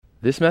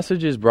This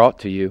message is brought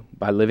to you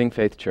by Living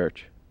Faith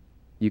Church.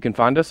 You can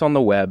find us on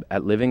the web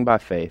at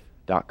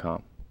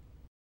livingbyfaith.com.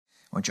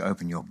 I want you to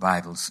open your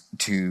Bibles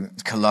to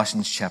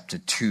Colossians chapter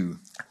 2.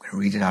 I'm going to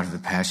read it out of the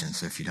Passion,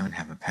 so if you don't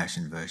have a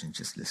Passion version,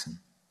 just listen.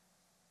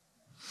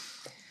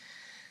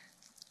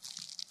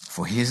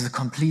 For he is the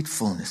complete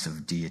fullness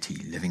of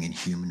deity living in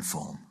human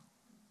form.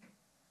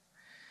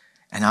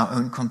 And our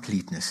own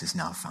completeness is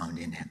now found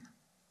in him.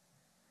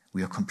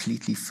 We are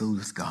completely filled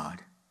with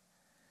God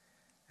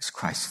as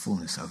Christ's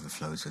fullness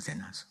overflows within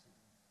us.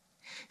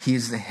 He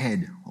is the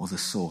head or the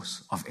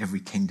source of every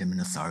kingdom and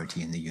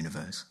authority in the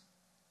universe.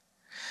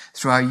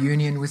 Through our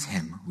union with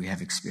him, we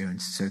have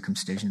experienced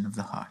circumcision of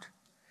the heart.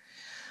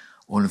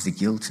 All of the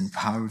guilt and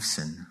power of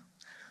sin,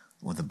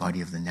 or the body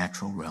of the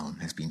natural realm,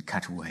 has been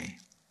cut away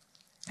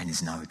and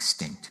is now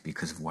extinct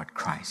because of what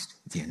Christ,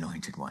 the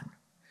Anointed One,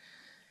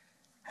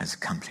 has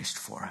accomplished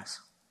for us.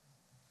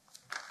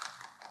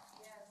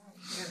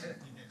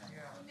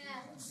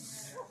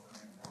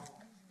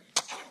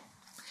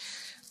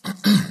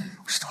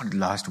 We started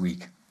last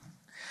week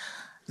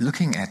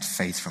looking at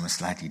faith from a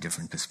slightly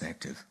different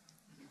perspective.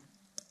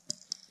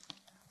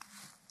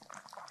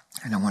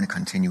 And I want to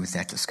continue with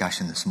that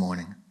discussion this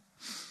morning.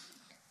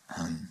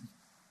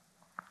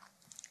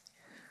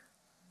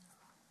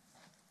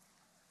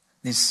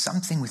 There's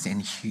something within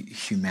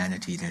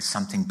humanity, there's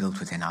something built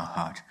within our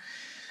heart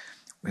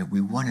where we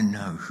want to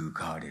know who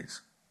God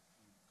is.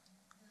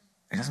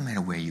 It doesn't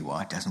matter where you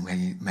are, it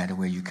doesn't matter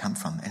where you come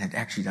from, and it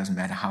actually doesn't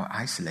matter how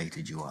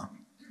isolated you are.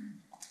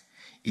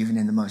 Even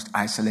in the most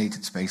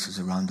isolated spaces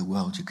around the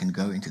world, you can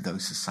go into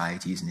those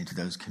societies and into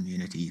those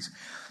communities,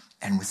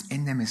 and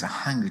within them is a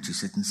hunger to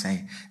sit and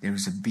say, there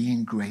is a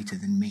being greater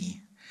than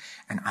me.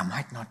 And I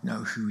might not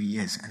know who he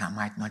is, and I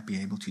might not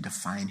be able to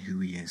define who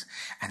he is.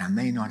 And I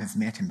may not have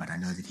met him, but I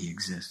know that he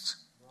exists.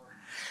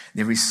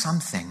 There is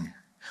something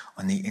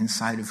on the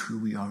inside of who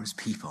we are as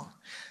people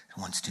that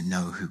wants to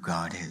know who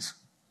God is.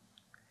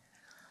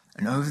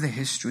 And over the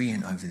history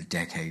and over the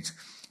decades,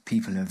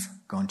 people have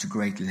gone to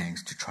great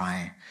lengths to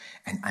try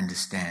and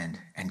understand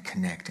and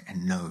connect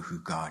and know who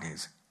God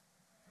is.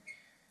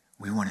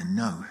 We want to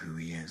know who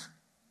he is.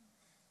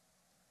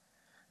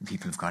 And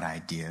people have got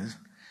ideas.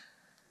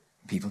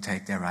 People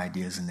take their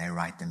ideas and they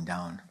write them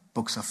down.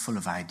 Books are full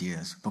of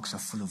ideas. Books are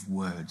full of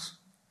words.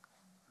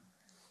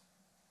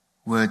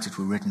 Words that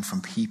were written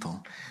from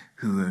people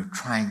who were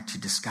trying to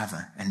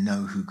discover and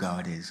know who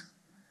God is.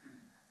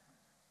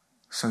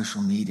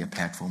 Social media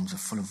platforms are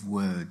full of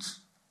words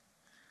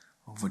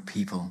of what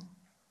people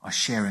are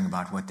sharing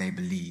about what they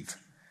believe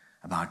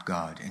about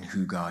God and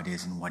who God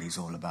is and what he's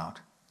all about.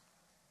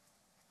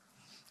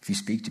 If you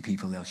speak to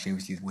people, they'll share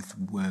with you with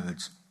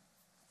words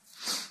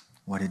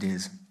what it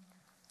is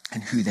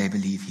and who they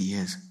believe he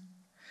is.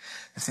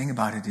 The thing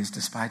about it is,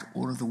 despite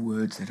all of the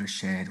words that are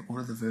shared, all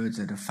of the words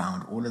that are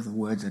found, all of the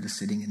words that are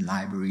sitting in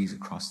libraries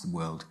across the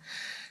world,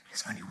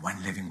 there's only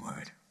one living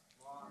word.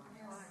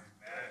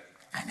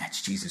 And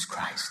that's Jesus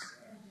Christ.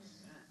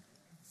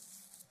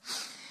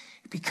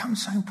 It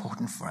becomes so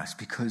important for us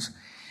because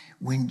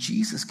when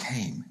Jesus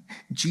came,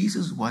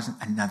 Jesus wasn't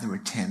another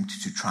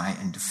attempt to try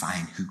and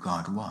define who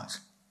God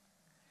was.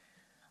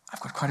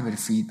 I've got quite a bit of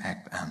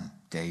feedback,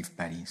 Dave,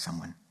 Buddy,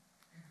 someone.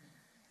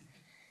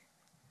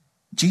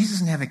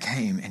 Jesus never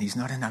came, and he's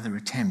not another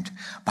attempt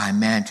by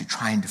man to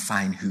try and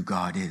define who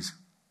God is.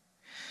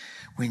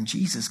 When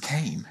Jesus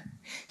came,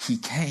 he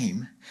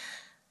came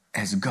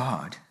as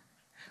God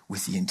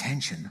with the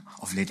intention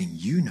of letting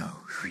you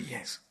know who he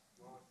is.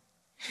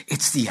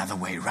 It's the other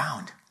way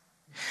around.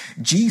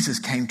 Jesus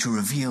came to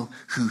reveal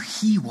who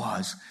he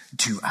was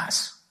to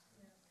us.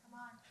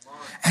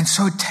 And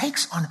so it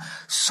takes on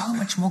so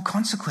much more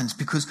consequence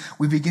because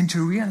we begin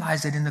to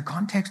realize that in the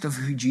context of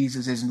who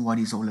Jesus is and what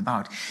he's all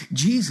about,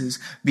 Jesus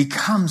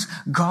becomes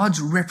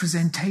God's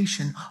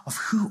representation of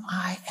who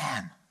I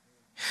am.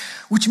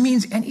 Which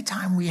means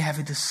anytime we have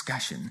a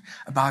discussion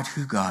about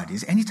who God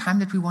is, anytime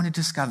that we want to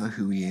discover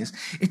who he is,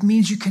 it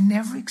means you can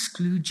never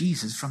exclude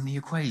Jesus from the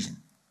equation.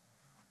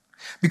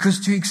 Because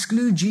to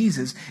exclude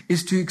Jesus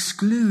is to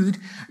exclude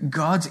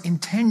God's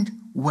intent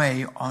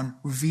way on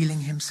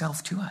revealing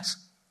himself to us.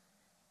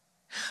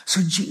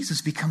 So Jesus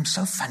becomes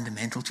so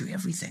fundamental to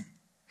everything.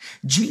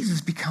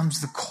 Jesus becomes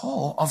the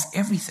core of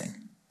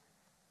everything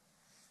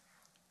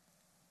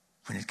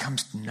when it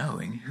comes to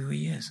knowing who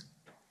he is.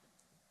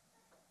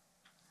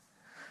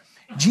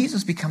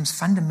 Jesus becomes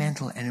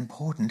fundamental and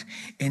important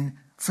in,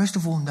 first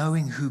of all,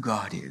 knowing who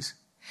God is,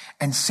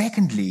 and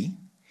secondly,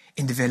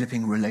 in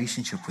developing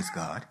relationship with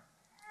God,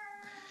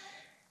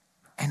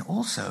 and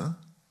also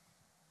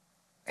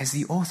as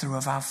the author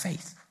of our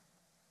faith.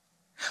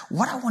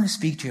 What I want to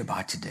speak to you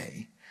about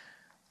today,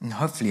 and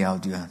hopefully I'll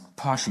do a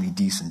partially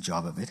decent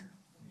job of it,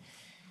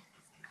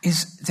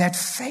 is that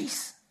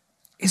faith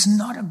is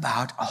not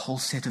about a whole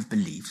set of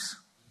beliefs.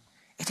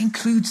 It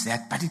includes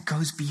that, but it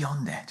goes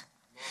beyond that.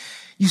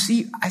 You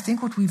see, I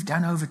think what we've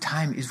done over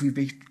time is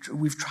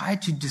we've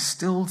tried to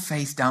distill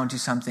faith down to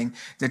something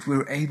that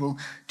we're able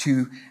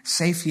to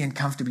safely and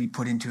comfortably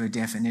put into a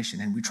definition,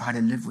 and we try to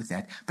live with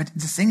that. But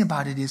the thing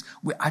about it is,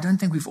 I don't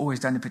think we've always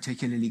done a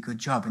particularly good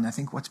job, and I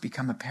think what's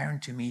become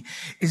apparent to me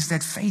is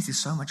that faith is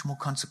so much more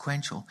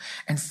consequential,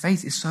 and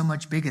faith is so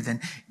much bigger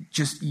than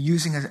just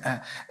using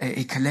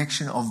a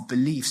collection of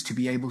beliefs to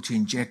be able to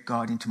inject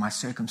God into my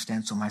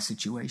circumstance or my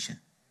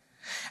situation.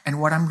 And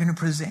what I'm going to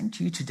present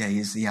to you today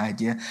is the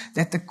idea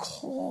that the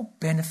core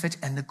benefit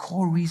and the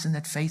core reason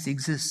that faith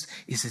exists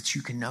is that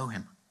you can know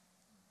him.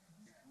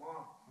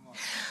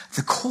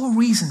 The core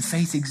reason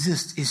faith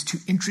exists is to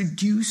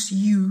introduce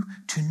you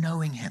to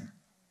knowing him.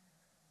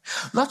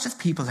 Lots of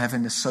people have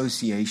an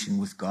association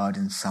with God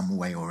in some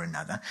way or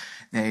another.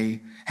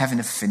 They have an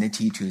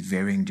affinity to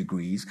varying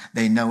degrees.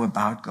 They know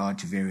about God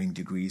to varying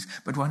degrees.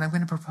 But what I'm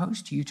going to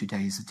propose to you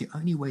today is that the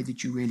only way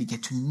that you really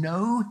get to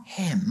know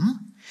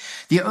him,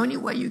 the only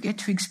way you get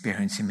to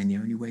experience him, and the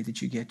only way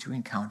that you get to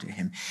encounter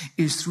him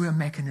is through a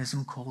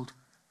mechanism called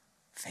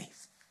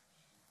faith.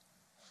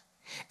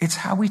 It's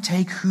how we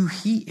take who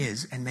he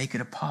is and make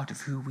it a part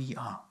of who we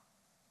are.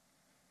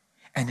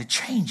 And it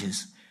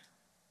changes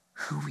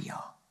who we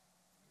are.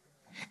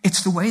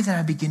 It's the way that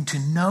I begin to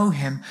know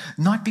him,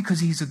 not because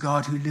he's a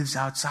God who lives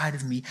outside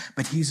of me,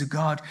 but he's a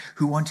God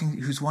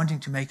who's wanting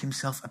to make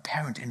himself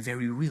apparent and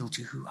very real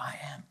to who I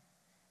am.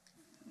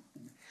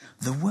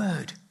 The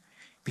Word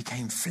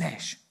became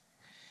flesh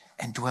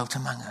and dwelt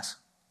among us.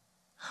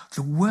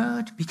 The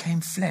Word became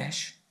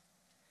flesh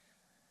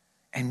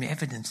and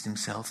evidenced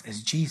himself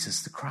as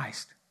Jesus the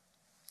Christ.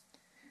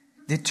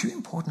 There are two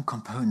important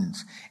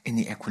components in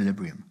the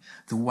equilibrium.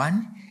 The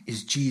one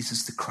is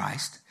Jesus the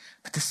Christ,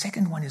 but the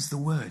second one is the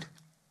Word.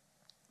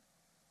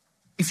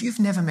 If you've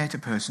never met a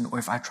person, or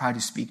if I try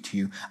to speak to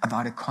you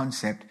about a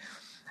concept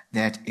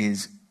that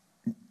is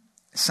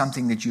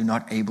something that you're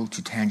not able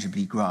to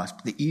tangibly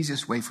grasp, the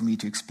easiest way for me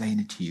to explain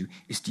it to you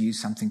is to use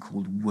something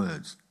called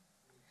words.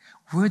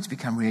 Words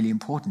become really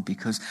important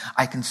because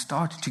I can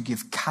start to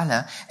give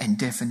color and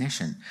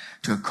definition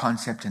to a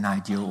concept, an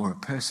idea, or a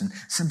person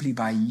simply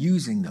by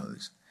using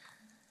those.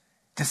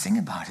 The thing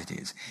about it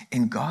is,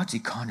 in God's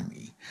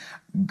economy,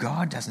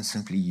 God doesn't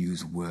simply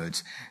use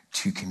words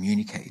to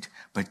communicate,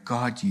 but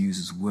God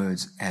uses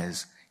words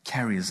as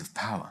carriers of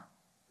power.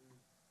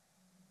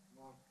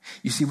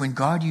 You see, when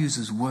God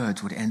uses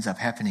words, what ends up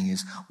happening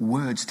is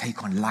words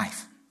take on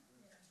life.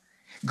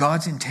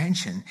 God's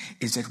intention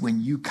is that when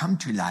you come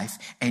to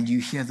life and you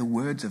hear the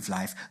words of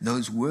life,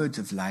 those words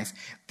of life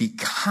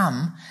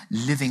become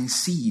living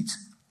seeds.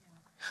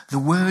 The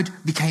Word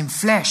became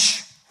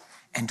flesh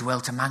and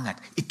dwelt among it.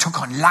 It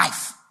took on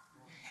life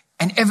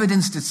and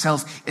evidenced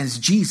itself as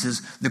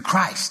Jesus the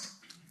Christ.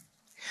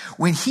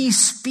 When he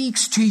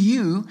speaks to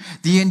you,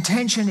 the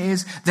intention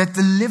is that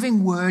the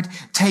living Word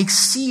takes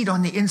seed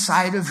on the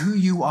inside of who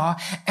you are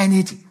and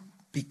it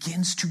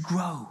begins to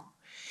grow.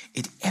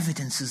 It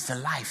evidences the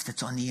life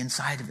that's on the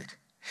inside of it.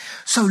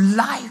 So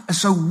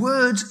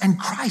words and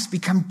Christ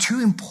become two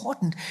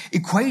important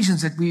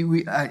equations that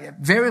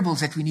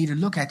variables that we need to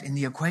look at in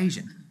the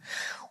equation.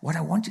 What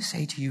I want to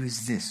say to you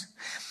is this.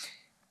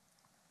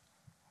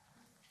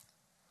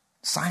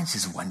 Science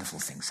is a wonderful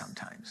thing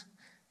sometimes.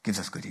 Gives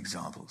us good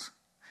examples.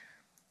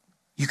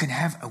 You can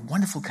have a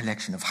wonderful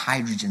collection of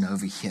hydrogen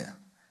over here.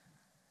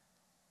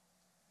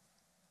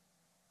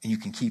 And you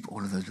can keep all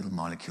of those little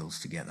molecules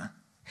together.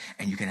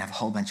 And you can have a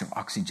whole bunch of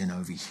oxygen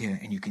over here,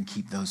 and you can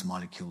keep those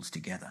molecules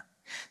together.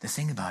 The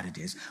thing about it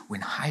is,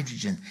 when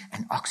hydrogen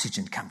and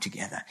oxygen come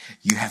together,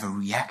 you have a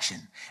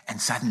reaction, and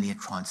suddenly it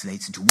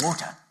translates into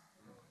water.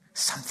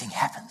 Something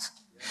happens.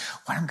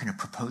 What I'm going to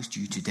propose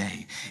to you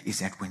today is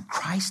that when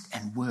Christ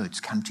and words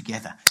come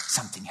together,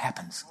 something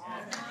happens.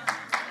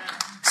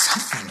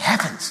 Something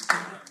happens.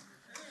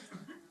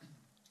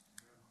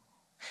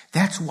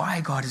 That's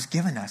why God has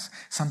given us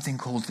something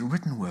called the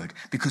written word,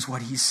 because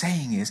what he's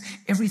saying is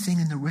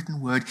everything in the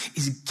written word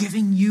is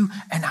giving you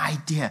an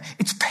idea.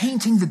 It's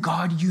painting the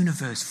God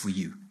universe for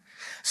you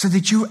so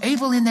that you're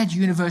able in that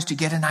universe to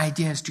get an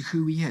idea as to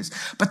who he is.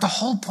 But the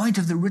whole point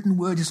of the written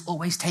word is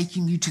always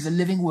taking you to the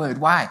living word.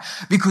 Why?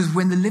 Because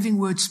when the living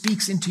word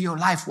speaks into your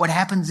life, what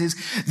happens is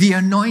the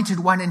anointed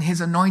one and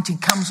his anointing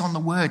comes on the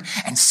word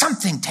and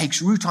something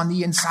takes root on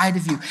the inside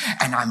of you.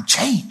 And I'm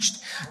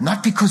changed.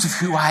 Not because of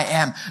who I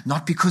am,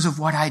 not because of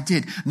what I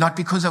did, not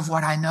because of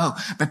what I know,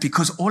 but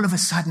because all of a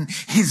sudden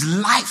his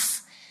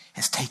life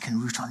has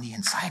taken root on the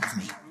inside of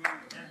me.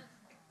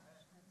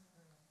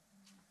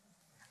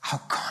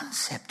 Our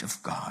concept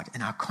of God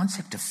and our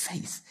concept of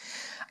faith,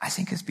 I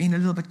think, has been a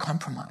little bit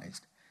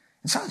compromised.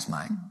 And so is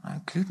mine. I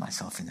include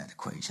myself in that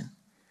equation.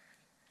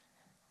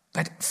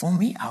 But for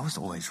me, I was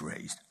always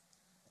raised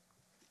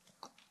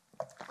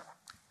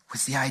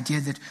with the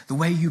idea that the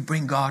way you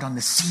bring God on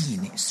the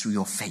scene is through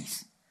your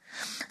faith.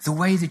 The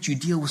way that you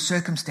deal with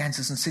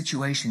circumstances and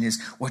situation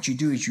is what you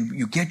do is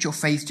you get your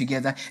faith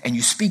together and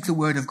you speak the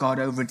word of God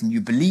over it and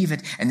you believe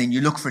it and then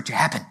you look for it to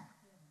happen.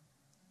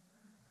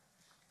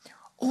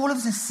 All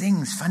of the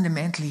things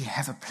fundamentally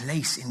have a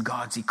place in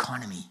God's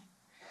economy.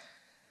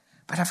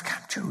 But I've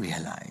come to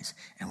realize,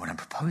 and what I'm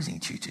proposing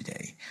to you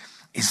today,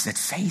 is that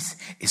faith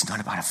is not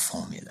about a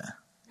formula.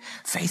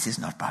 Faith is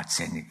not about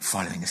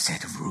following a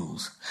set of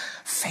rules.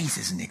 Faith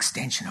is an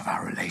extension of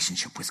our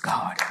relationship with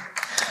God.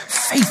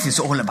 Faith is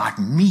all about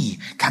me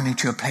coming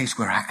to a place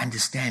where I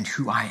understand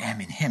who I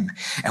am in him.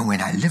 And when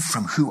I live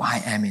from who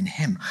I am in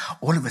him,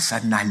 all of a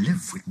sudden I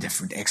live with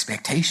different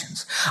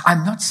expectations.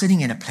 I'm not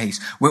sitting in a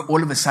place where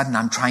all of a sudden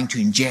I'm trying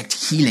to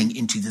inject healing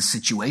into the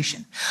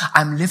situation.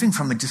 I'm living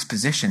from a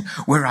disposition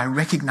where I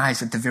recognize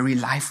that the very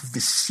life of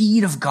the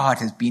seed of God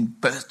has been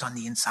birthed on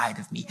the inside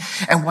of me.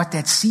 And what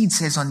that seed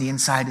says on the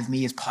inside of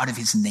me is part of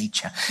his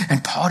nature.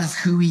 And part of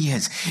who he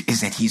is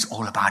that he's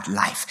all about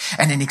life.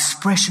 And an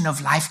expression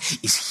of life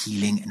is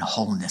healing and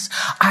wholeness.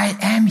 I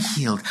am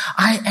healed.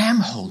 I am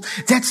whole.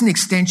 That's an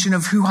extension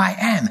of who I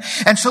am.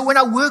 And so when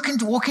I walk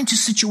into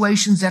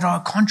situations that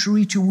are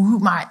contrary to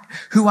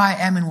who I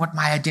am and what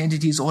my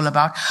identity is all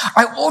about,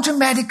 I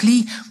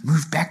automatically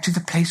move back to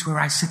the place where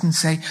I sit and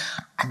say,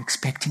 I'm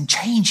expecting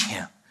change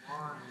here.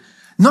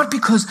 Not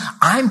because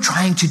I'm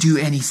trying to do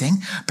anything,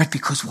 but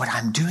because what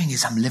I'm doing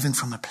is I'm living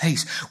from a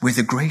place where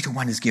the greater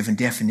one has given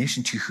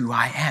definition to who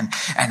I am.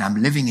 And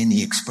I'm living in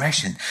the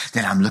expression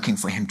that I'm looking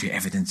for him to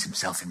evidence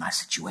himself in my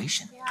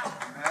situation.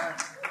 Yeah.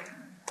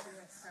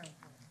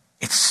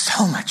 It's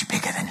so much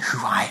bigger than who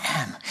I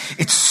am.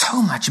 It's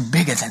so much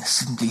bigger than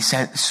simply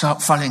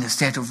following a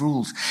set of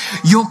rules.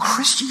 Your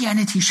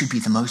Christianity should be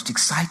the most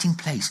exciting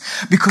place,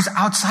 because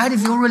outside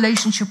of your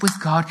relationship with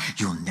God,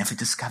 you'll never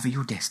discover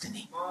your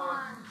destiny.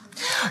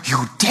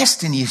 Your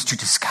destiny is to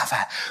discover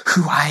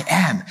who I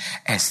am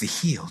as the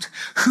healed.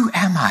 Who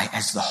am I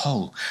as the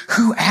whole?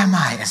 Who am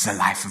I as the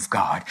life of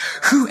God?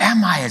 Who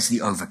am I as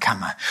the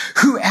overcomer?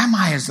 Who am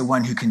I as the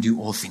one who can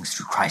do all things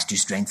through Christ who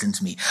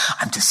strengthens me?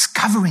 I'm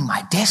discovering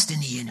my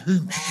destiny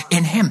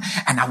in him.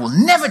 And I will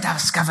never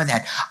discover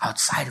that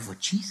outside of what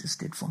Jesus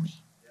did for me.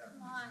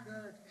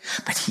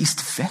 But he's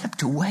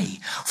developed a way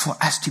for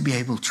us to be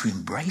able to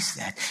embrace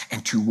that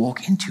and to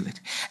walk into it,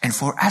 and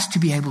for us to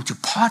be able to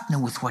partner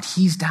with what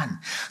he's done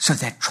so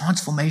that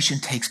transformation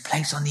takes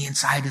place on the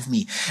inside of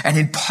me. And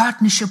in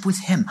partnership with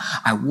him,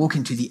 I walk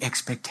into the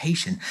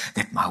expectation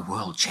that my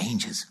world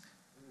changes.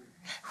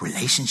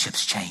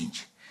 Relationships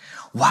change.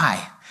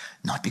 Why?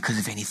 Not because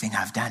of anything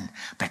I've done,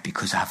 but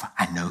because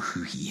I know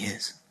who he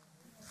is.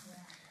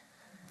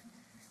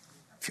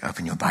 If you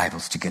open your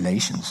Bibles to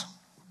Galatians.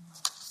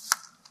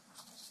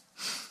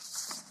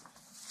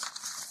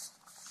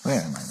 Where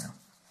am I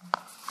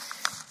now?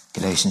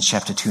 Galatians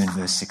chapter 2 and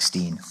verse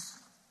 16.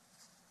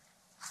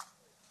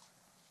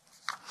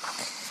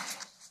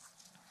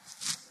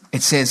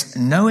 It says,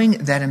 knowing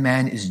that a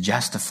man is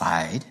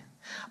justified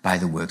by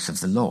the works of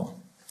the law,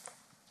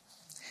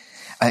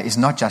 is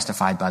not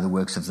justified by the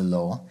works of the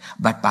law,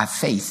 but by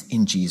faith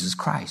in Jesus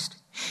Christ.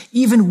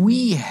 Even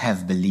we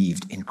have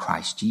believed in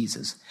Christ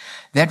Jesus,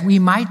 that we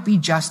might be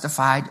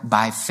justified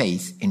by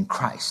faith in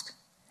Christ,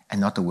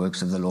 and not the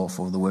works of the law,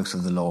 for the works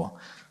of the law,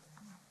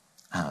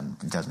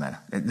 it doesn't matter.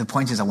 The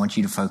point is, I want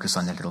you to focus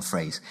on that little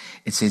phrase.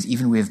 It says,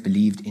 even we have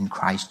believed in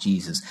Christ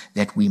Jesus,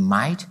 that we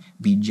might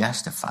be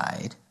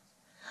justified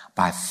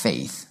by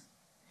faith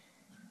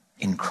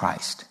in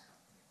Christ.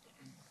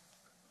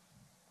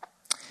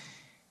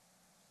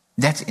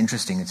 That's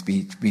interesting. It's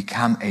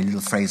become a little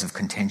phrase of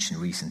contention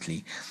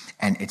recently.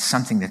 And it's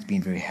something that's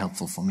been very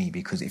helpful for me,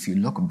 because if you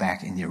look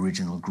back in the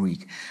original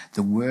Greek,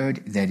 the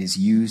word that is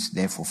used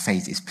there for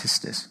faith is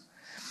pistis.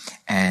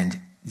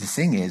 And the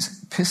thing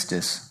is,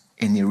 pistis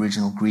in the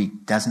original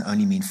Greek doesn't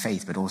only mean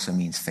faith, but also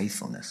means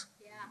faithfulness.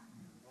 Yeah.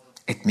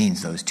 It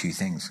means those two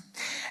things.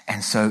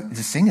 And so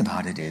the thing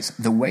about it is,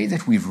 the way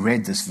that we've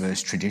read this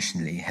verse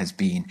traditionally has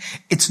been,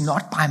 it's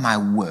not by my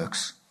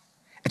works.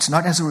 It's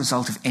not as a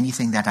result of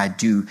anything that I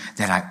do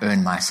that I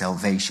earn my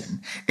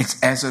salvation. It's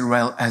as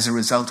a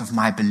result of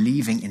my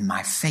believing in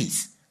my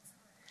faith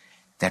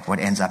that what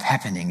ends up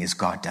happening is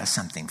God does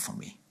something for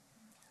me.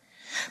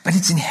 But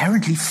it's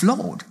inherently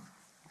flawed.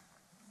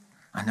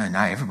 I know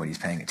now everybody's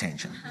paying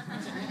attention.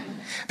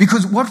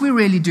 Because what we're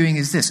really doing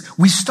is this.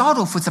 We start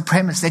off with the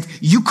premise that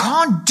you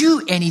can't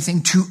do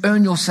anything to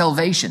earn your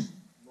salvation.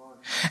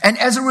 And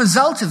as a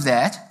result of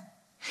that,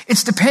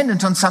 it's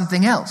dependent on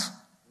something else.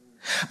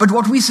 But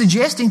what we're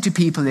suggesting to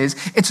people is,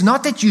 it's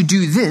not that you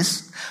do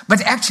this,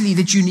 but actually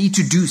that you need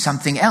to do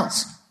something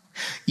else.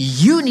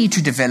 You need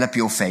to develop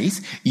your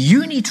faith.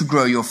 You need to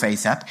grow your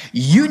faith up.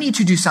 You need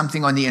to do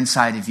something on the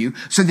inside of you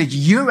so that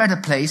you're at a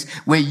place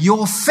where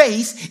your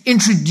faith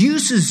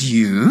introduces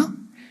you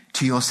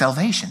to your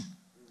salvation.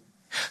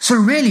 So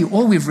really,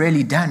 all we've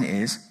really done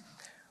is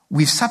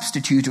we've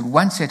substituted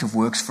one set of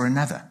works for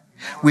another.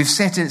 We've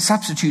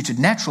substituted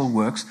natural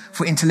works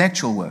for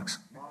intellectual works.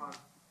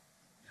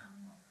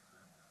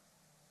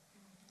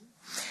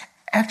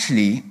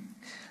 Actually,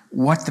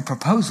 what the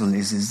proposal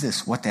is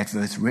this. What that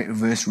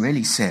verse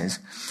really says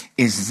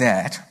is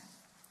that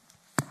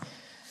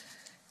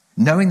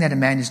knowing that a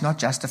man is not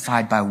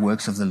justified by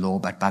works of the law,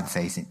 but by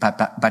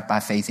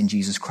faith in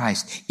Jesus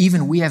Christ,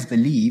 even we have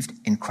believed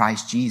in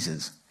Christ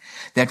Jesus,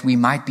 that we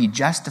might be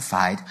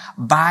justified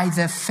by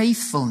the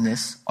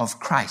faithfulness of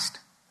Christ.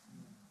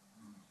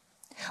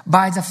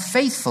 By the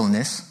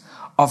faithfulness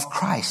of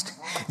Christ.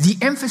 The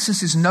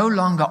emphasis is no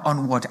longer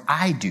on what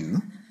I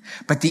do,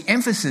 but the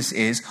emphasis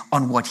is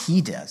on what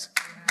he does.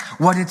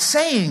 What it's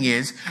saying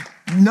is,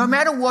 no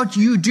matter what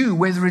you do,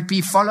 whether it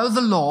be follow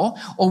the law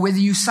or whether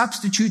you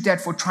substitute that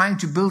for trying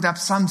to build up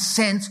some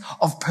sense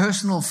of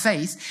personal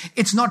faith,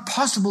 it's not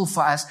possible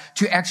for us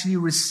to actually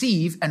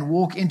receive and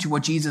walk into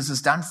what Jesus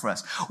has done for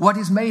us. What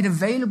is made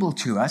available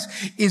to us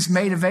is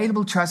made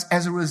available to us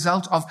as a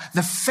result of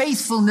the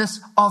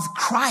faithfulness of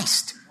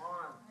Christ.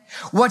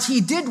 What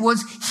he did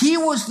was, he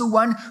was the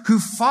one who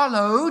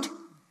followed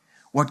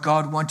what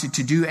God wanted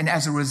to do, and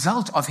as a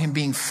result of him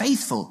being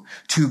faithful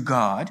to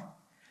God,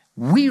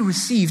 we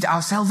received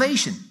our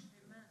salvation.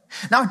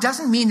 Now, it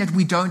doesn't mean that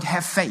we don't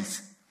have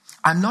faith.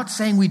 I'm not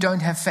saying we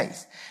don't have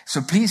faith.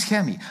 So please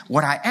hear me.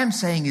 What I am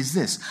saying is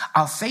this.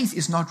 Our faith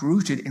is not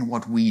rooted in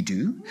what we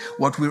do,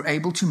 what we're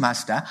able to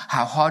muster,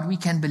 how hard we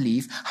can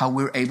believe, how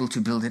we're able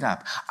to build it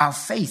up. Our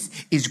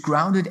faith is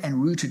grounded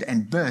and rooted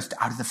and birthed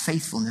out of the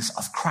faithfulness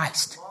of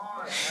Christ.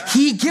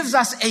 He gives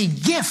us a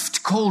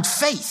gift called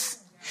faith.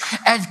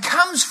 And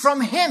comes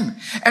from him.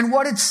 And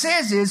what it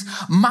says is,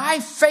 my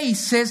faith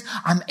says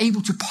I'm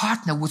able to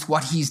partner with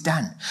what he's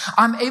done.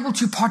 I'm able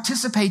to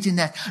participate in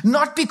that,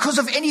 not because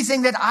of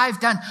anything that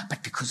I've done,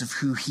 but because of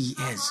who he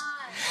is.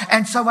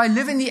 And so I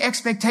live in the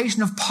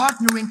expectation of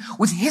partnering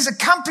with his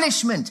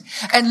accomplishment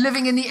and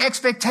living in the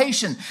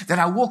expectation that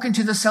I walk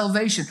into the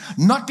salvation,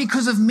 not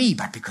because of me,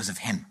 but because of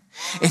him.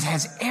 It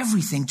has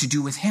everything to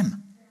do with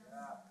him.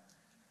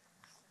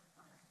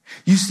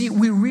 You see,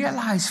 we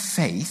realize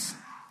faith.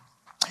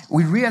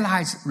 We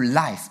realize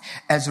life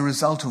as a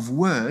result of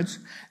words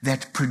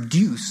that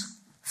produce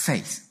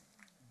faith.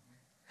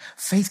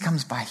 Faith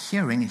comes by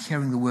hearing, and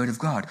hearing the word of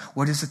God.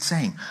 What is it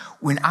saying?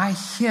 When I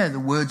hear the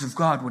words of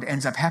God, what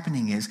ends up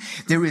happening is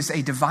there is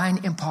a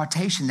divine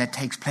impartation that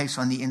takes place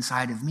on the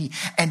inside of me,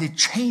 and it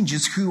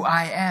changes who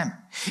I am.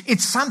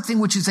 It's something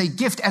which is a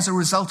gift as a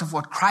result of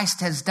what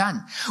Christ has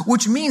done,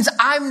 which means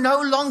I'm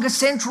no longer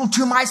central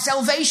to my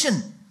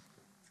salvation.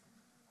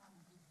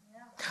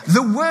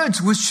 The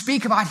words which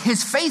speak about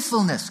his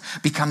faithfulness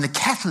become the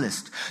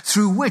catalyst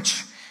through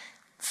which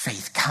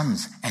faith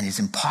comes and is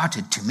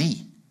imparted to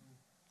me.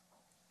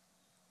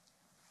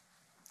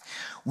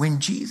 When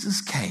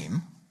Jesus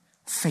came,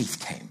 faith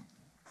came.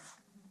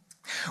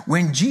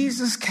 When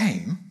Jesus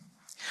came,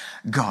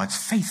 God's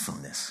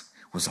faithfulness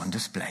was on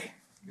display.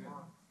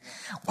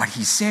 What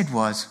he said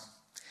was,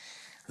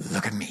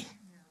 look at me.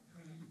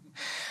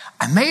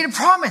 I made a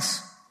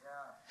promise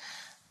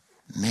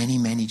many,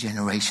 many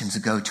generations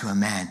ago to a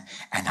man,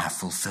 and I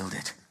fulfilled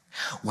it.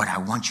 What I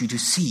want you to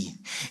see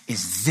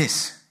is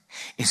this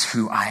is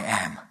who I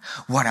am.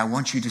 What I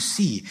want you to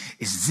see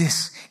is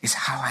this is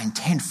how I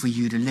intend for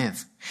you to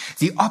live.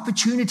 The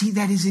opportunity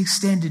that is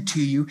extended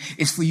to you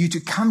is for you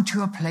to come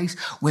to a place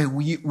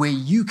where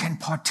you can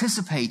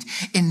participate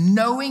in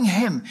knowing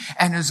him.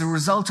 And as a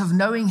result of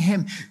knowing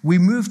him, we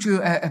move to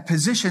a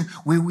position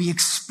where we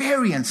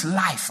experience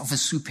life of a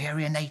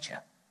superior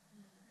nature.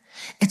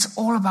 It's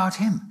all about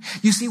him.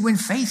 You see, when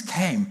faith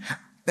came,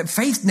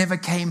 faith never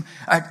came,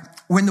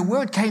 when the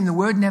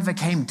word never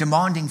came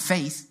demanding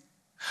faith.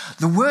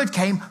 The word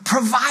came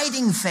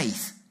providing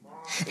faith.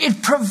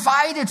 It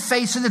provided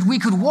faith so that we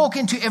could walk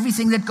into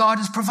everything that God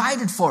has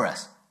provided for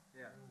us.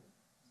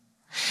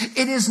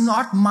 It is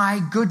not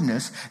my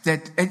goodness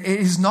it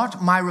is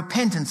not my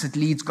repentance that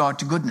leads God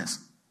to goodness.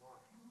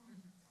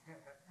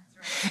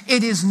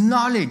 It is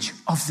knowledge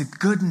of the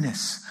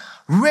goodness,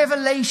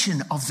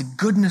 revelation of the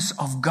goodness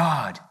of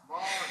God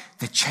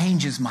that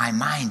changes my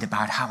mind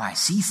about how I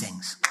see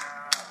things.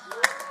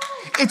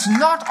 It's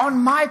not on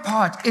my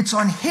part, it's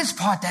on his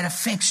part that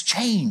affects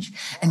change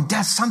and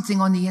does something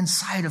on the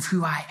inside of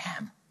who I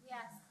am.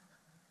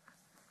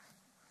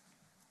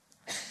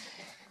 Yes.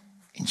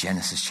 In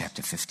Genesis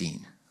chapter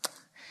 15,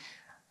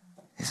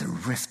 there's a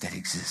rift that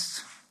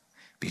exists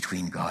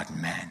between God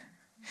and man.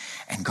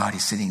 And God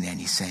is sitting there and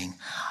he's saying,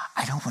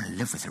 I don't want to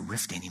live with a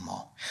rift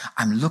anymore.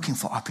 I'm looking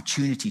for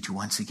opportunity to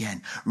once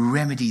again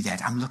remedy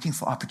that. I'm looking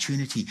for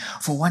opportunity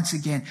for once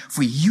again,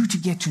 for you to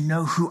get to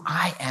know who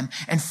I am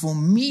and for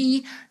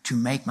me to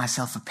make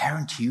myself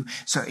apparent to you.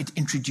 So it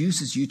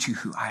introduces you to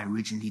who I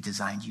originally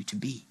designed you to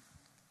be.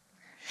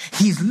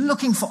 He's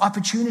looking for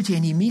opportunity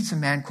and he meets a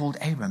man called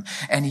Abram.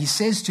 And he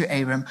says to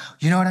Abram,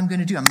 you know what I'm going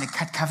to do? I'm going to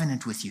cut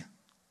covenant with you.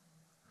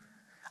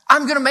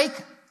 I'm going to make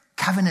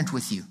covenant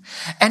with you.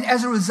 And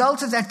as a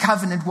result of that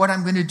covenant, what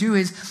I'm going to do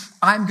is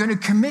I'm going to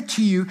commit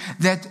to you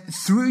that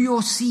through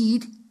your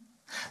seed,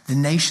 the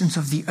nations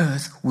of the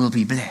earth will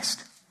be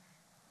blessed.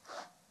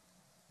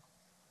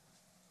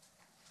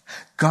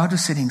 God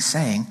was sitting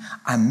saying,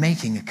 I'm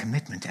making a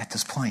commitment at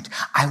this point.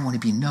 I want to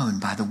be known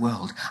by the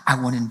world. I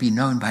want to be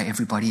known by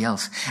everybody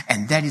else.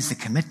 And that is the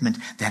commitment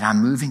that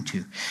I'm moving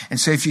to.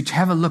 And so if you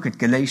have a look at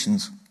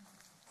Galatians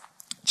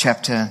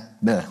Galatians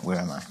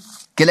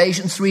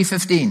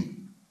 3:15.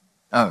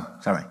 Oh,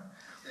 sorry.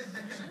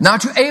 Now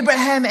to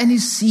Abraham and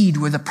his seed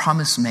were the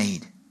promise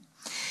made.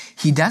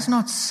 He does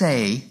not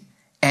say,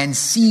 and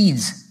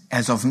seeds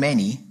as of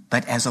many,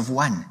 but as of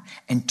one,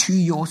 and to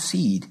your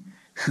seed,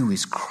 who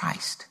is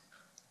Christ.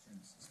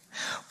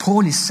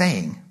 Paul is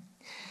saying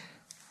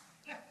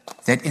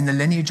that in the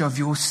lineage of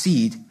your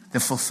seed, the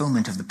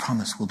fulfillment of the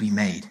promise will be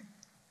made.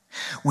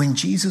 When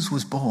Jesus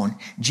was born,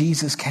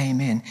 Jesus came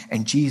in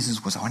and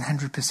Jesus was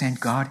 100%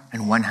 God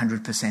and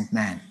 100%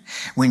 man.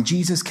 When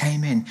Jesus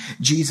came in,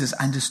 Jesus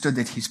understood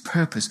that his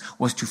purpose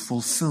was to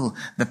fulfill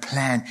the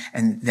plan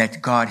and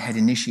that God had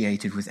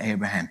initiated with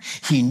Abraham.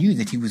 He knew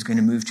that he was going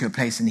to move to a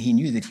place and he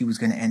knew that he was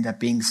going to end up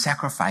being the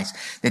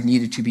sacrifice that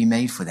needed to be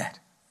made for that.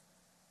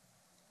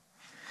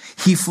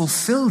 He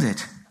fulfilled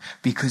it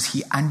because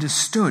he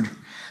understood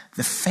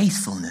the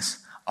faithfulness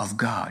of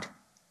God.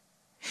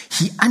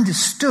 He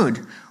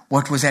understood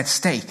what was at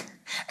stake.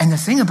 And the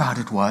thing about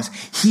it was,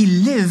 he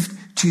lived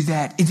to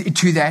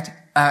that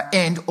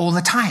end all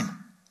the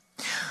time.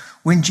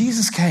 When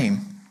Jesus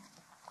came,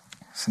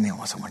 something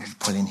else I wanted to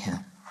put in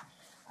here.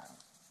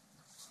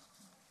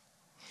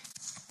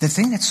 The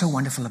thing that's so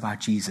wonderful about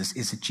Jesus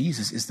is that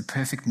Jesus is the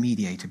perfect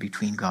mediator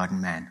between God and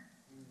man.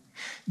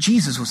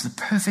 Jesus was the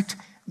perfect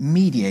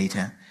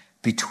mediator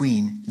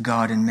between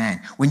God and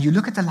man. When you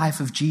look at the life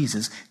of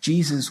Jesus,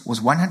 Jesus was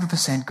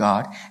 100%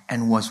 God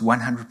and was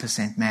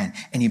 100% man.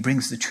 And he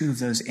brings the two of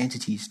those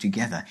entities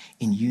together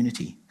in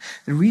unity.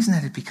 The reason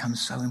that it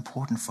becomes so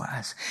important for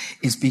us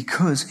is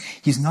because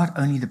he's not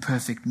only the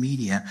perfect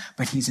mediator,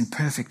 but he's in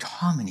perfect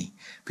harmony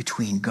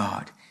between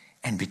God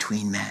and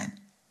between man.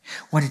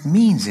 What it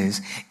means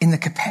is, in the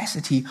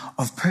capacity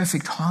of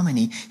perfect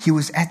harmony, he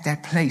was at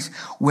that place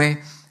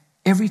where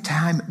every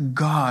time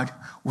God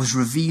was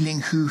revealing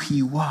who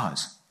he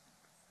was,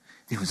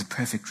 there was a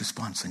perfect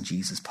response on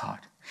Jesus' part.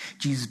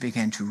 Jesus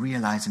began to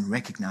realize and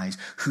recognize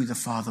who the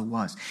Father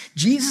was.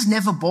 Jesus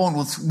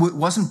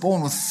wasn't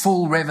born with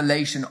full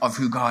revelation of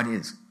who God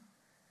is.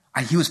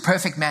 He was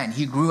perfect man.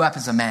 He grew up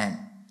as a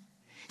man.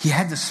 He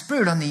had the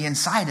Spirit on the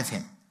inside of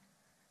him,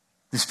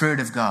 the Spirit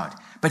of God.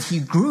 But he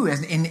grew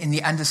in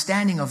the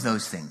understanding of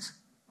those things.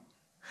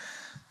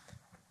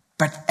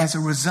 But as a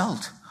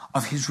result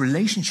of his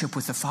relationship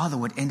with the Father,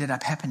 what ended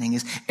up happening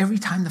is every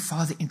time the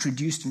Father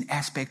introduced an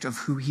aspect of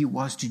who he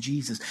was to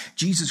Jesus,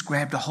 Jesus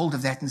grabbed a hold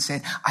of that and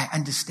said, I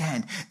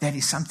understand that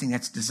is something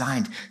that's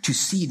designed to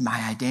seed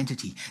my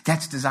identity.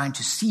 That's designed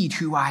to seed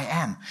who I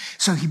am.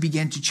 So he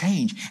began to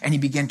change and he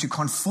began to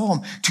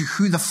conform to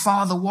who the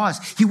Father was.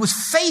 He was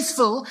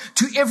faithful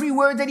to every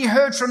word that he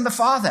heard from the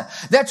Father.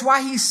 That's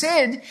why he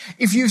said,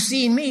 if you've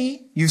seen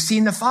me, you've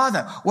seen the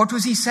Father. What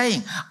was he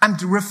saying? I'm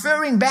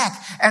referring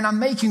back and I'm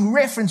making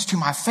reference to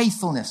my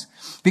faithfulness,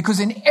 because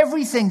in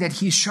everything that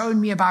he's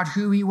shown me about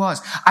who he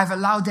was, I've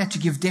allowed that to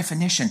give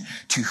definition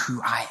to who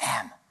I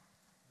am.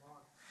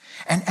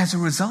 And as a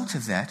result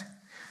of that,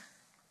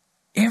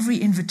 every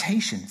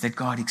invitation that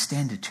God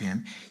extended to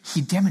him, he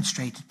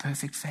demonstrated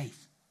perfect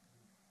faith.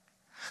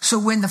 So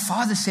when the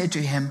Father said to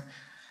him,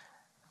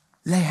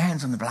 lay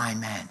hands on the blind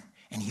man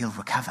and he'll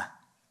recover,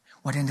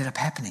 what ended up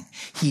happening?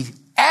 He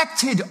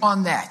acted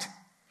on that.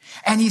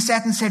 And he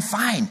sat and said,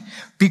 fine,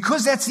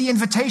 because that's the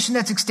invitation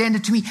that's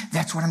extended to me,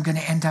 that's what I'm going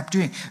to end up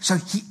doing. So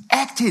he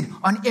acted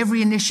on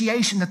every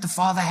initiation that the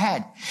Father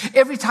had.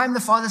 Every time the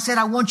Father said,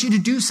 I want you to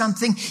do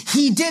something,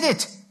 he did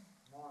it.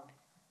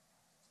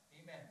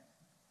 Amen.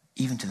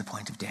 Even to the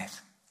point of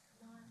death.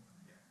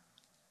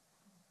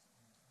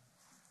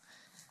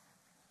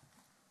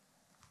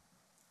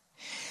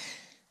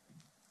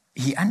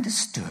 He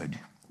understood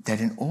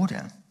that in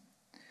order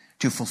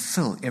to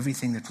fulfill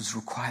everything that was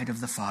required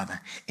of the Father,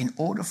 in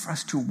order for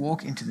us to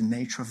walk into the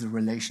nature of the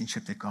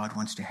relationship that God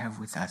wants to have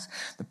with us,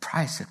 the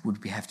price that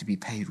would have to be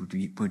paid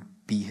would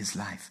be his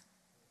life.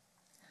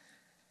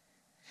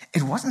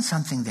 It wasn't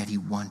something that he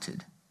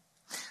wanted.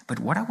 But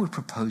what I would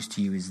propose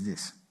to you is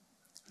this.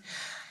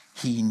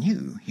 He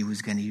knew he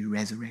was going to be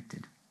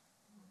resurrected.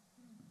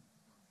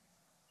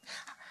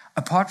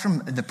 Apart from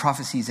the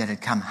prophecies that had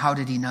come, how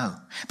did he know?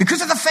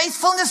 Because of the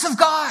faithfulness of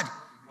God.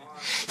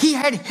 He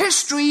had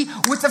history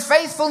with the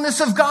faithfulness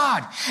of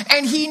God.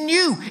 And he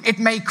knew it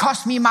may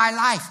cost me my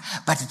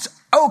life, but it's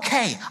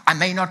okay. I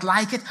may not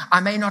like it. I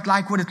may not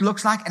like what it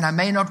looks like. And I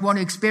may not want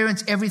to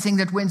experience everything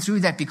that went through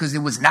that because there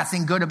was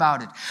nothing good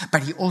about it.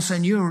 But he also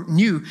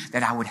knew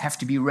that I would have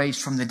to be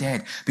raised from the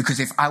dead.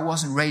 Because if I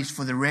wasn't raised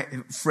from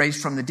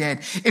the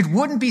dead, it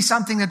wouldn't be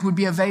something that would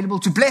be available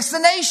to bless the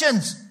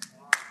nations.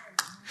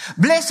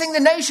 Blessing the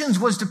nations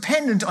was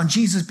dependent on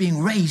Jesus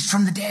being raised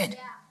from the dead.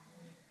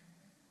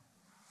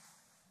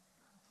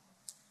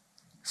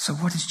 So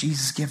what does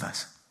Jesus give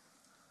us?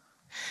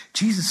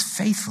 Jesus'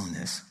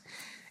 faithfulness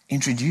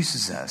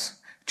introduces us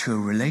to a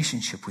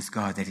relationship with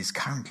God that is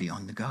currently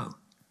on the go.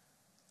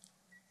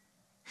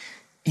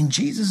 In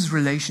Jesus'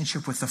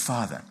 relationship with the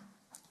Father,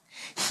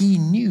 he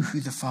knew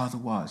who the Father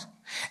was,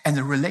 and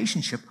the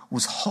relationship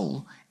was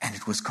whole and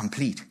it was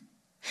complete.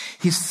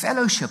 His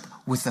fellowship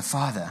with the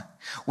Father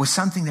was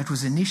something that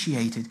was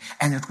initiated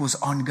and it was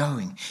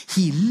ongoing.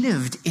 He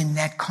lived in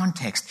that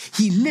context.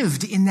 He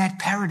lived in that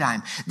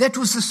paradigm. That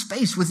was the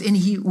space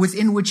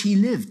within which he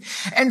lived.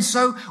 And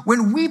so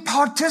when we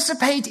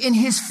participate in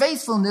his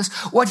faithfulness,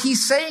 what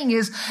he's saying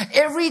is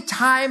every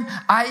time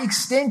I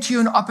extend to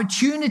you an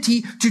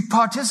opportunity to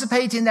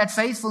participate in that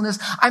faithfulness,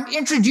 I'm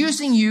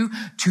introducing you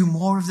to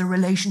more of the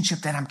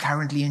relationship that I'm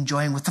currently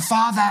enjoying with the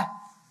Father.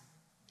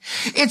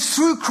 It's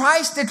through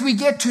Christ that we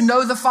get to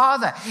know the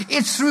Father.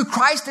 It's through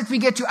Christ that we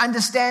get to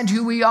understand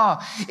who we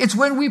are. It's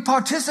when we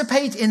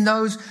participate in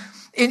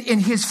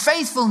his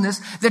faithfulness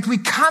that we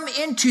come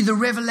into the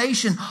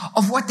revelation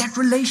of what that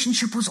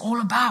relationship was all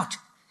about.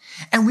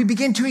 And we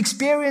begin to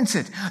experience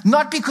it,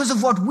 not because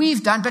of what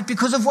we've done, but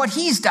because of what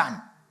he's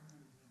done.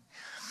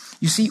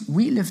 You see,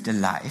 we lived a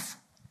life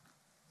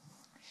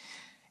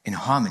in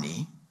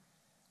harmony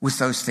with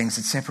those things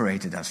that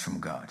separated us from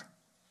God.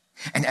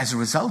 And as a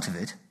result of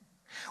it,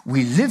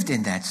 we lived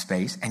in that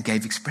space and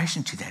gave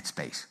expression to that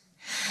space.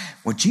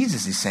 What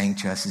Jesus is saying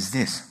to us is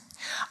this: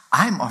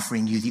 I'm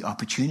offering you the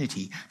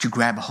opportunity to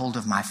grab a hold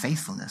of my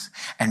faithfulness,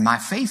 and my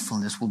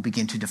faithfulness will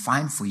begin to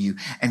define for you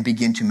and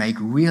begin to make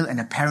real and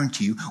apparent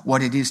to you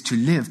what it is to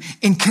live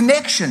in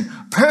connection,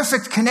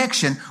 perfect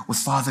connection with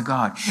Father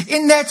God.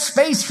 In that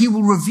space, he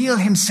will reveal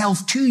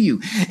himself to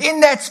you.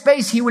 In that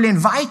space, he will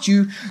invite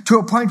you to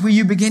a point where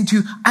you begin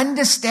to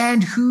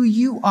understand who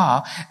you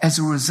are as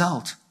a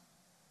result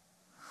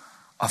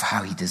of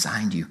how he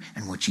designed you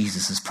and what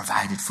Jesus has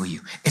provided for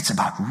you. It's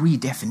about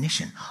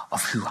redefinition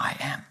of who I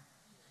am.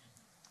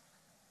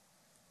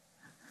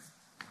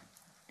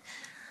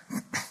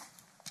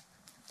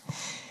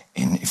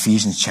 In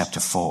Ephesians chapter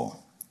 4,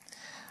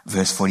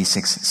 verse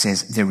 46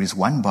 says, there is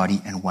one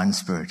body and one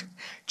Spirit,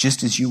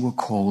 just as you were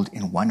called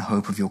in one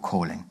hope of your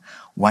calling,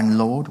 one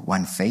Lord,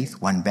 one faith,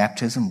 one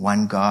baptism,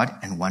 one God,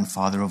 and one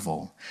Father of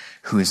all,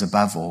 who is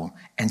above all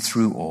and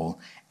through all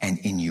and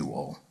in you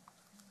all.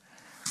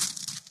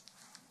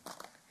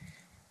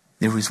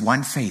 There is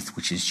one faith,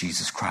 which is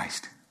Jesus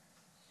Christ.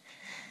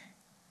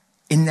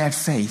 In that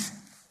faith,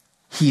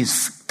 he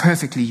is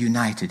perfectly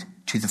united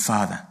to the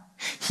Father.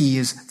 He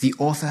is the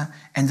author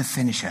and the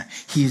finisher.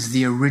 He is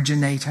the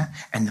originator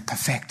and the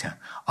perfecter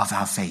of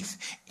our faith.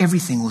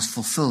 Everything was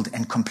fulfilled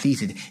and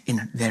completed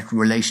in that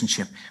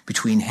relationship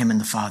between him and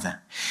the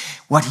Father.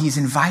 What he's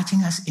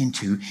inviting us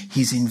into,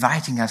 he's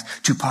inviting us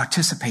to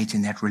participate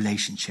in that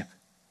relationship.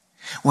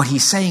 What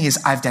he's saying is,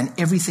 I've done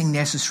everything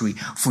necessary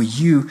for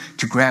you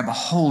to grab a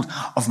hold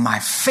of my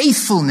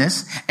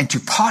faithfulness and to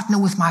partner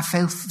with my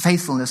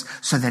faithfulness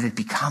so that it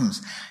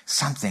becomes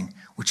something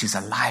which is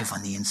alive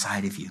on the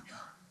inside of you.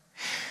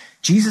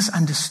 Jesus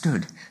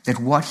understood that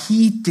what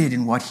he did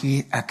and what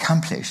he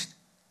accomplished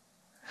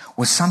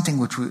was something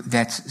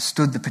that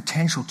stood the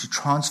potential to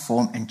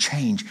transform and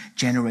change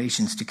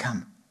generations to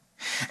come.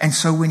 And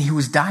so when he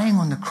was dying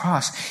on the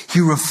cross, he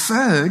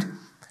referred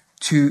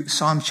to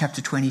Psalm chapter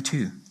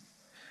 22.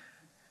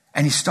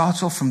 And he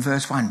starts off from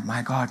verse 1,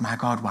 my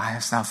God, why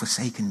hast thou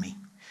forsaken me?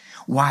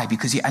 Why?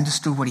 Because he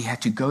understood what he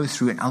had to go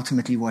through and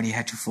ultimately what he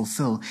had to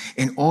fulfill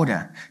in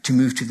order to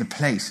move to the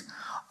place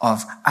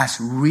of us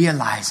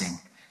realizing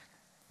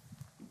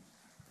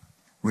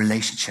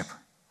relationship,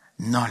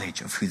 knowledge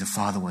of who the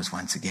Father was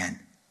once again.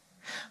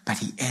 But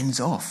he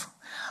ends off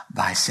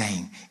by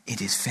saying,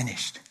 it is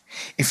finished.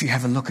 If you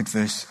have a look at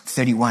verse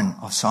 31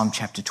 of Psalm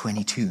chapter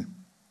 22,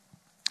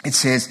 it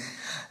says,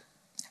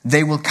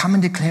 they will come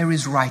and declare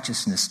his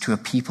righteousness to a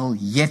people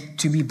yet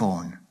to be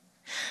born,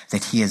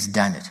 that he has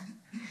done it,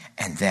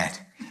 and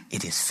that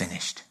it is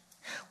finished.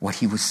 What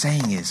he was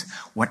saying is,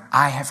 what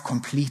I have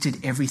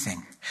completed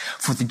everything.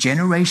 For the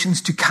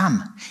generations to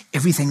come,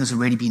 everything has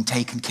already been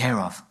taken care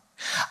of.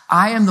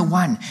 I am the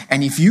one,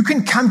 and if you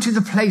can come to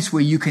the place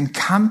where you can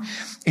come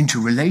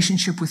into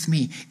relationship with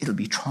me, it'll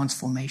be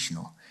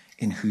transformational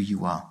in who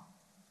you are.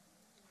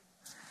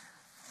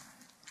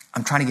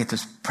 I'm trying to get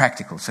this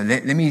practical, so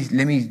let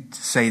me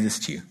say this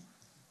to you.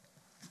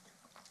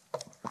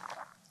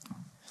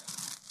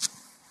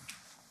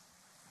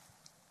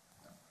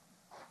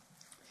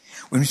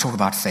 When we talk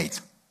about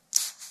faith,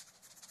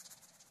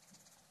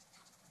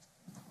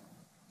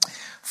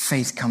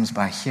 faith comes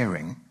by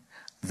hearing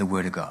the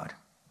Word of God.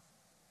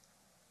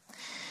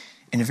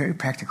 In a very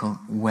practical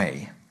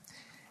way,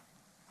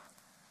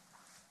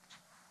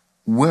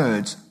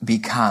 words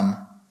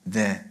become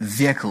the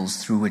vehicles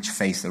through which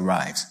faith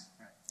arrives.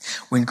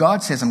 When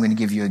God says, I'm going to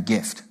give you a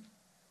gift,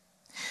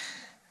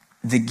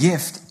 the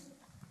gift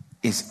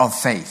is of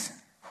faith.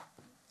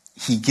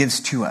 He gives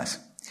to us.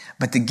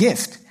 But the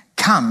gift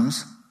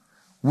comes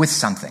with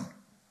something.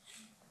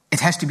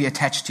 It has to be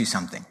attached to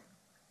something.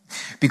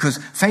 Because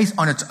faith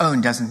on its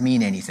own doesn't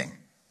mean anything.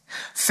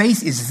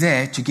 Faith is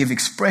there to give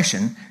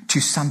expression to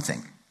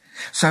something.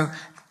 So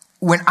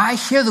when I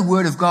hear the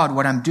word of God,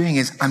 what I'm doing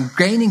is I'm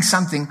gaining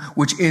something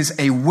which is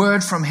a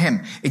word from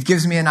him. It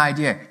gives me an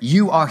idea.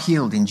 You are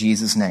healed in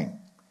Jesus' name.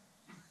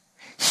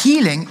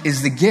 Healing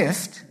is the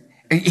gift.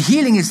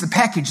 Healing is the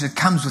package that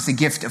comes with the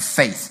gift of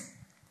faith.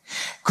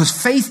 Because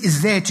faith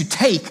is there to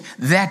take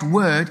that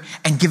word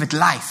and give it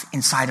life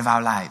inside of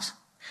our lives.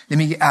 Let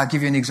me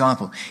give you an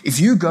example. If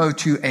you go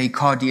to a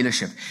car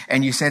dealership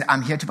and you said,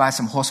 I'm here to buy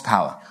some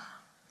horsepower,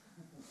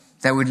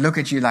 they would look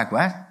at you like,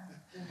 what?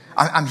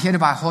 I'm here to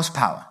buy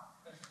horsepower.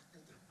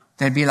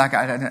 They'd be like,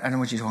 I don't know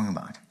what you're talking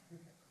about.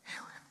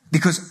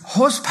 Because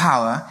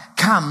horsepower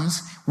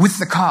comes with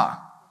the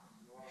car.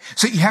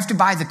 So you have to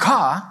buy the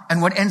car,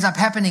 and what ends up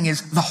happening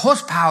is the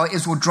horsepower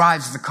is what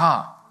drives the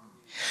car.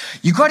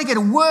 You got to get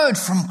a word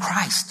from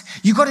Christ.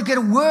 You got to get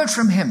a word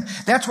from him.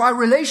 That's why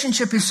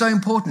relationship is so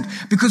important.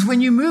 Because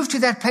when you move to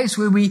that place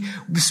where we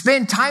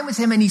spend time with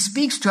him and he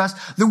speaks to us,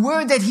 the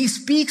word that he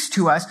speaks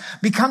to us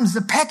becomes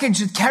the package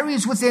that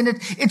carries within it.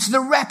 It's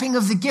the wrapping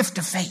of the gift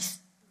of faith.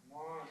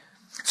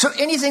 So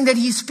anything that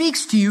he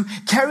speaks to you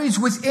carries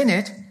within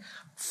it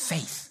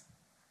faith.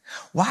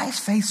 Why is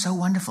faith so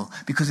wonderful?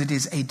 Because it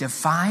is a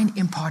divine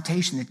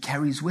impartation that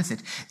carries with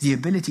it the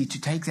ability to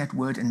take that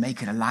word and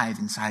make it alive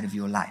inside of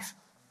your life.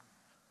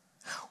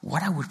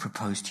 What I would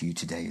propose to you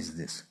today is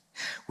this.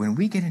 When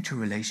we get into a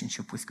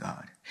relationship with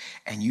God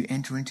and you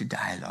enter into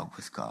dialogue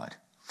with God,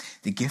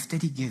 the gift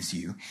that he gives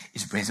you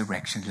is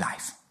resurrection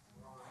life.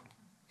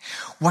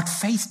 What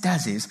faith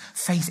does is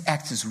faith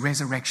acts as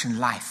resurrection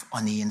life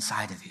on the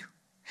inside of you.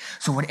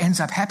 So what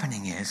ends up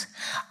happening is,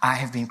 I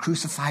have been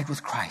crucified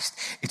with Christ.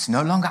 It's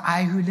no longer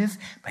I who live,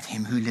 but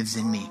him who lives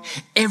in me.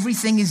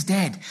 Everything is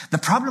dead. The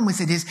problem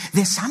with it is,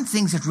 there's some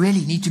things that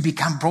really need to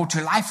become brought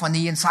to life on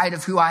the inside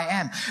of who I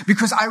am.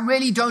 Because I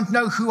really don't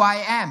know who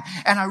I am.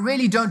 And I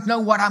really don't know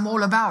what I'm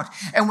all about.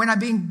 And when I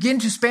begin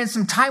to spend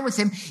some time with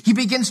him, he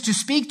begins to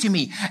speak to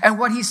me. And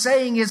what he's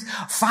saying is,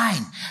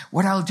 fine.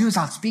 What I'll do is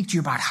I'll speak to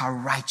you about how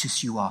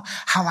righteous you are.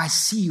 How I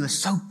see you as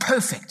so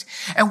perfect.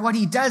 And what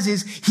he does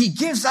is, he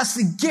gives us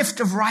the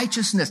gift of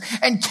righteousness,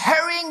 and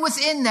carrying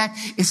within that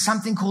is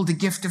something called the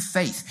gift of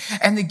faith.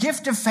 And the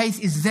gift of faith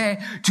is there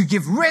to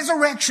give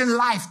resurrection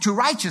life to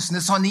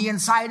righteousness on the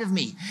inside of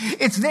me.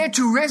 It's there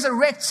to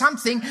resurrect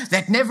something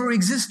that never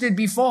existed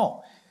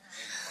before.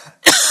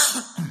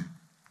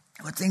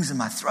 What things in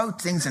my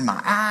throat, things in my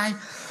eye.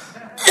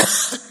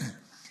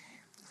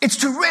 It's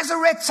to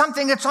resurrect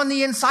something that's on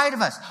the inside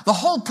of us. The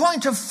whole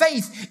point of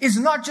faith is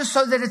not just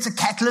so that it's a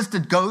catalyst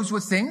that goes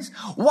with things.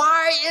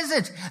 Why is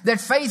it that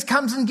faith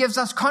comes and gives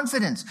us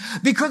confidence?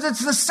 Because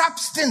it's the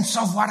substance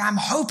of what I'm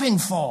hoping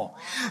for.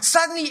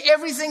 Suddenly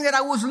everything that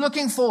I was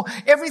looking for,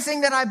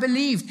 everything that I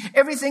believed,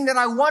 everything that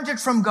I wanted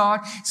from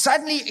God,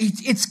 suddenly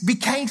it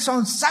became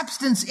some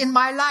substance in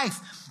my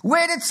life.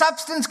 Where did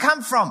substance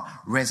come from?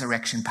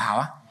 Resurrection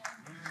power.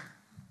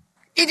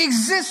 It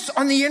exists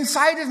on the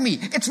inside of me.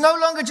 It's no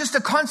longer just a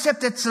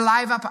concept that's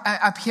alive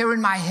up here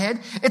in my head.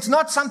 It's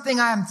not something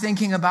I am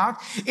thinking about.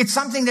 It's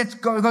something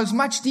that goes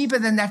much deeper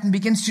than that and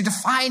begins to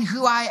define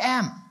who I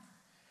am.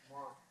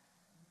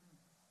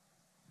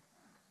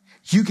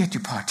 You get to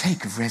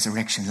partake of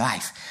resurrection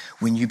life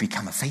when you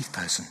become a faith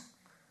person.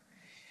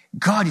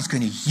 God is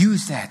going to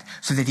use that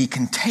so that he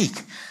can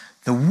take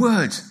the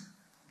words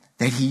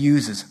that he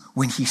uses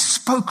when he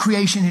spoke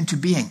creation into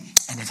being,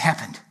 and it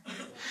happened.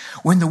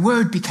 When the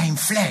word became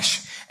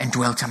flesh and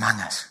dwelt among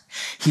us,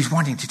 he's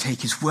wanting to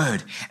take his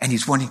word and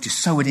he's wanting to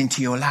sow it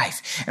into your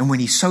life. And when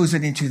he sows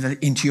it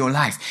into your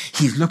life,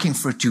 he's looking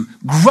for it to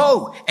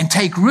grow and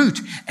take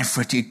root and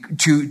for it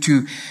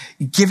to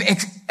give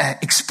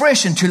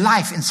expression to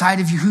life inside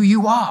of you, who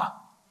you are.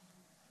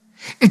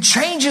 It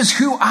changes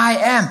who I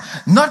am,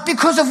 not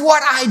because of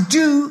what I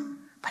do,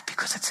 but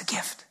because it's a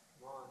gift.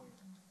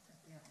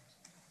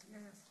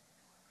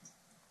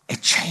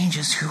 It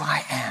changes who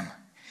I am.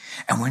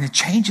 And when it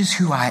changes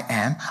who I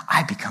am,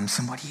 I become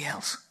somebody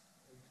else.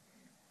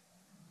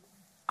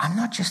 I'm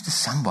not just a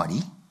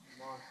somebody,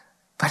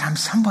 but I'm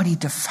somebody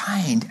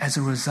defined as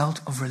a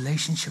result of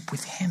relationship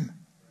with him.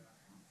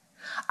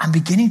 I'm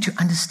beginning to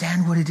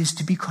understand what it is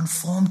to be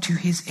conformed to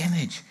his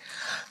image.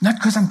 Not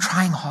because I'm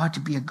trying hard to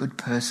be a good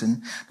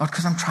person, not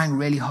because I'm trying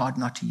really hard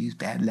not to use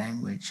bad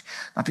language,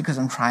 not because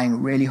I'm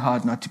trying really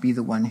hard not to be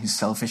the one who's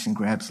selfish and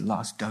grabs the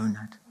last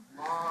donut.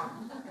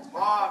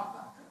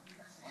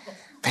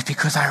 But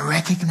because I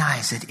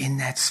recognize it in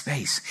that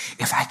space,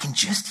 if I can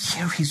just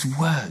hear his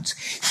words,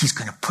 he's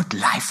going to put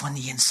life on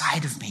the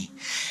inside of me.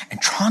 And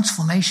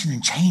transformation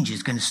and change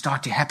is going to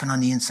start to happen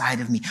on the inside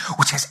of me,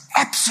 which has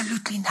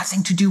absolutely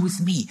nothing to do with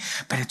me.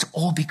 But it's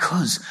all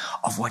because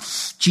of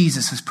what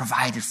Jesus has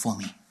provided for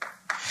me.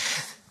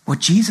 What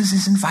Jesus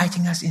is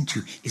inviting us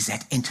into is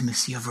that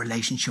intimacy of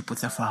relationship with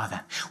the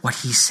Father. What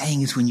he's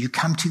saying is when you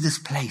come to this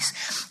place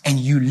and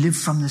you live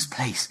from this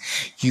place,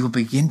 you'll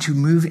begin to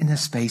move in a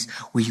space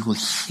where you will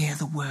hear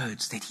the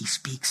words that he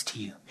speaks to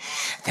you.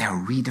 They are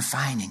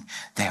redefining.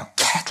 They are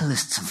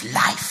catalysts of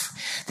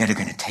life that are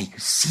going to take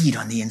seed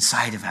on the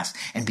inside of us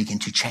and begin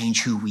to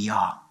change who we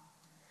are.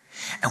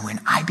 And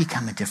when I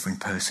become a different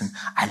person,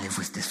 I live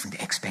with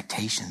different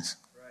expectations.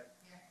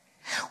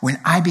 When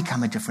I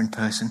become a different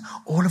person,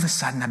 all of a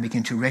sudden I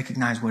begin to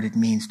recognize what it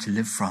means to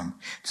live from.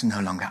 It's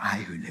no longer I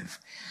who live,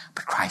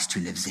 but Christ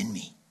who lives in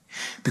me.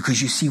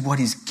 Because you see, what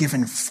is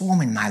given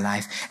form in my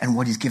life and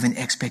what is given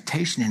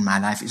expectation in my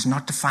life is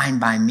not defined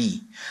by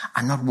me.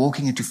 I'm not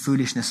walking into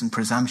foolishness and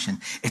presumption.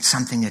 It's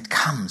something that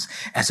comes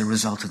as a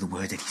result of the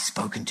word that he's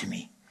spoken to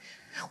me.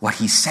 What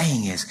he's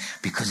saying is,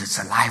 because it's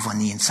alive on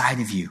the inside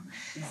of you,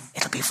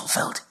 it'll be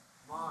fulfilled.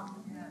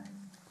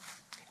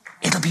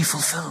 It'll be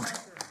fulfilled.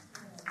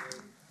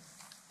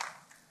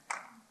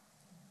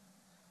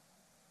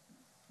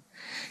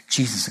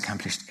 Jesus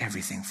accomplished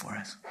everything for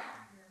us.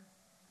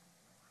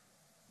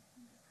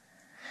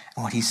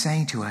 And what he's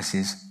saying to us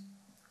is,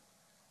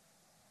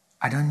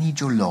 I don't need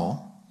your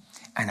law,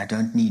 and I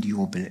don't need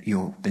your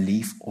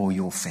belief or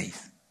your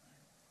faith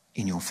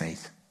in your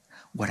faith.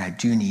 What I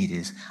do need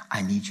is,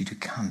 I need you to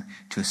come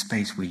to a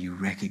space where you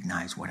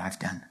recognize what I've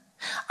done.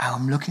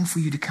 I'm looking for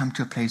you to come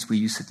to a place where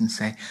you sit and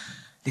say,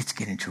 let's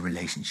get into a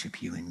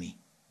relationship, you and me.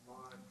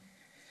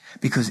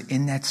 Because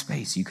in that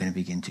space, you're going to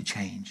begin to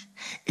change.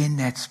 In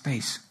that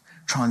space,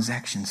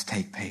 transactions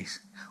take place.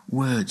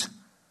 Words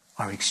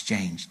are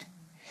exchanged.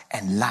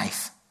 And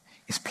life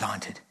is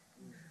planted.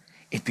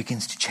 It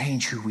begins to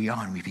change who we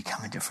are and we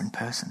become a different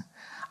person.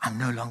 I'm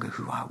no longer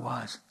who I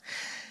was.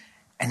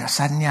 And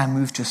suddenly I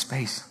move to a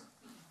space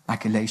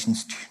like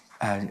Galatians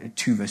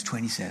 2 verse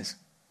 20 says,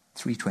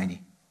 3:20.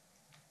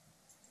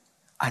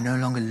 I no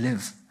longer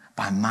live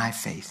by my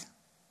faith,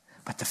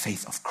 but the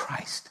faith of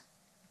Christ.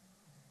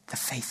 The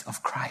faith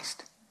of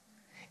Christ.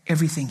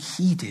 Everything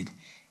he did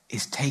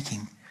is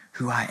taking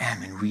who I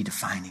am and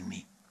redefining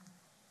me.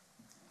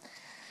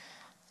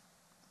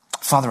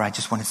 Father, I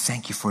just want to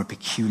thank you for a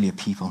peculiar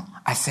people.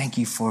 I thank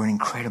you for an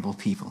incredible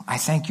people. I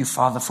thank you,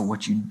 Father, for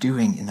what you're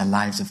doing in the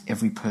lives of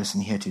every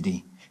person here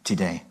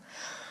today.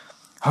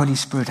 Holy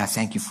Spirit, I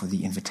thank you for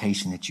the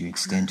invitation that you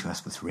extend to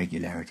us with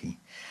regularity.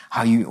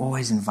 How you're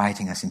always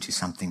inviting us into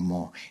something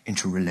more,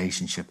 into a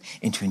relationship,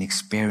 into an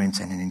experience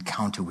and an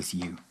encounter with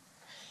you.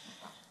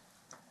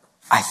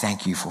 I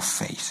thank you for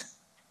faith.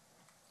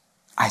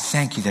 I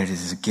thank you that it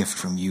is a gift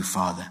from you,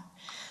 Father,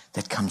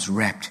 that comes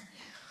wrapped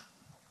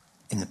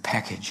in the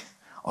package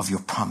of your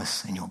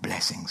promise and your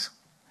blessings.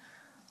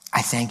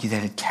 I thank you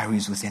that it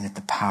carries within it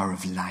the power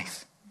of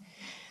life,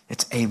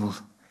 that's able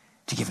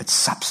to give it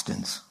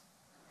substance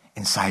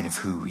inside of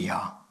who we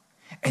are,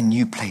 a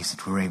new place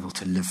that we're able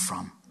to live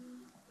from.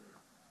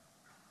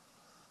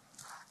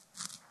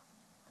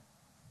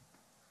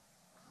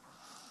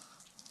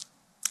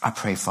 I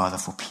pray, Father,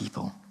 for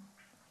people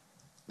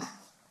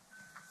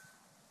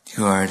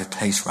who are at a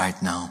place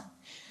right now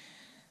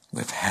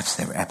where perhaps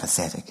they're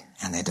apathetic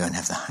and they don't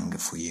have the hunger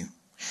for you.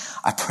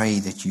 I pray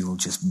that you will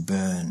just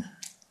burn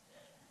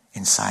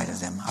inside of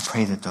them. I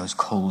pray that those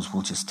coals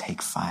will just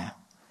take fire.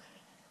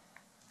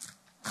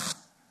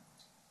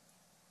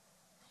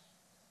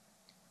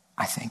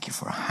 I thank you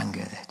for a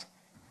hunger that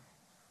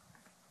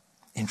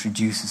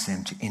introduces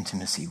them to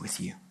intimacy with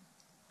you.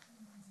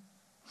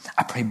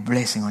 I pray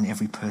blessing on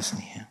every person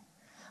here.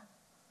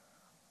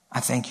 I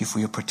thank you for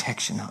your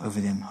protection over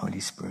them, Holy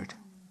Spirit.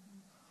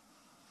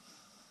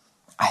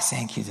 I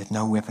thank you that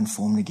no weapon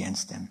formed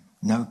against them,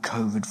 no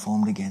COVID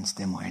formed against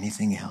them or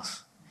anything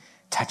else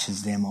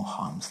touches them or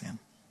harms them.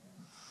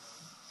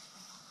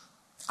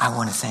 I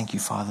want to thank you,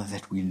 Father,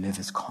 that we live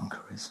as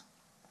conquerors.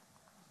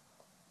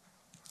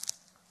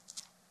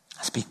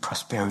 I speak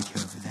prosperity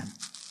over them.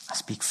 I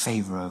speak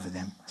favor over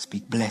them. I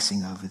speak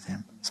blessing over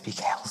them. I speak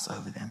health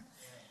over them.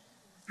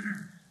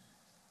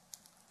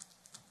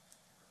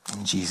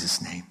 In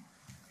Jesus' name,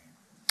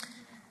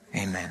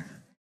 amen.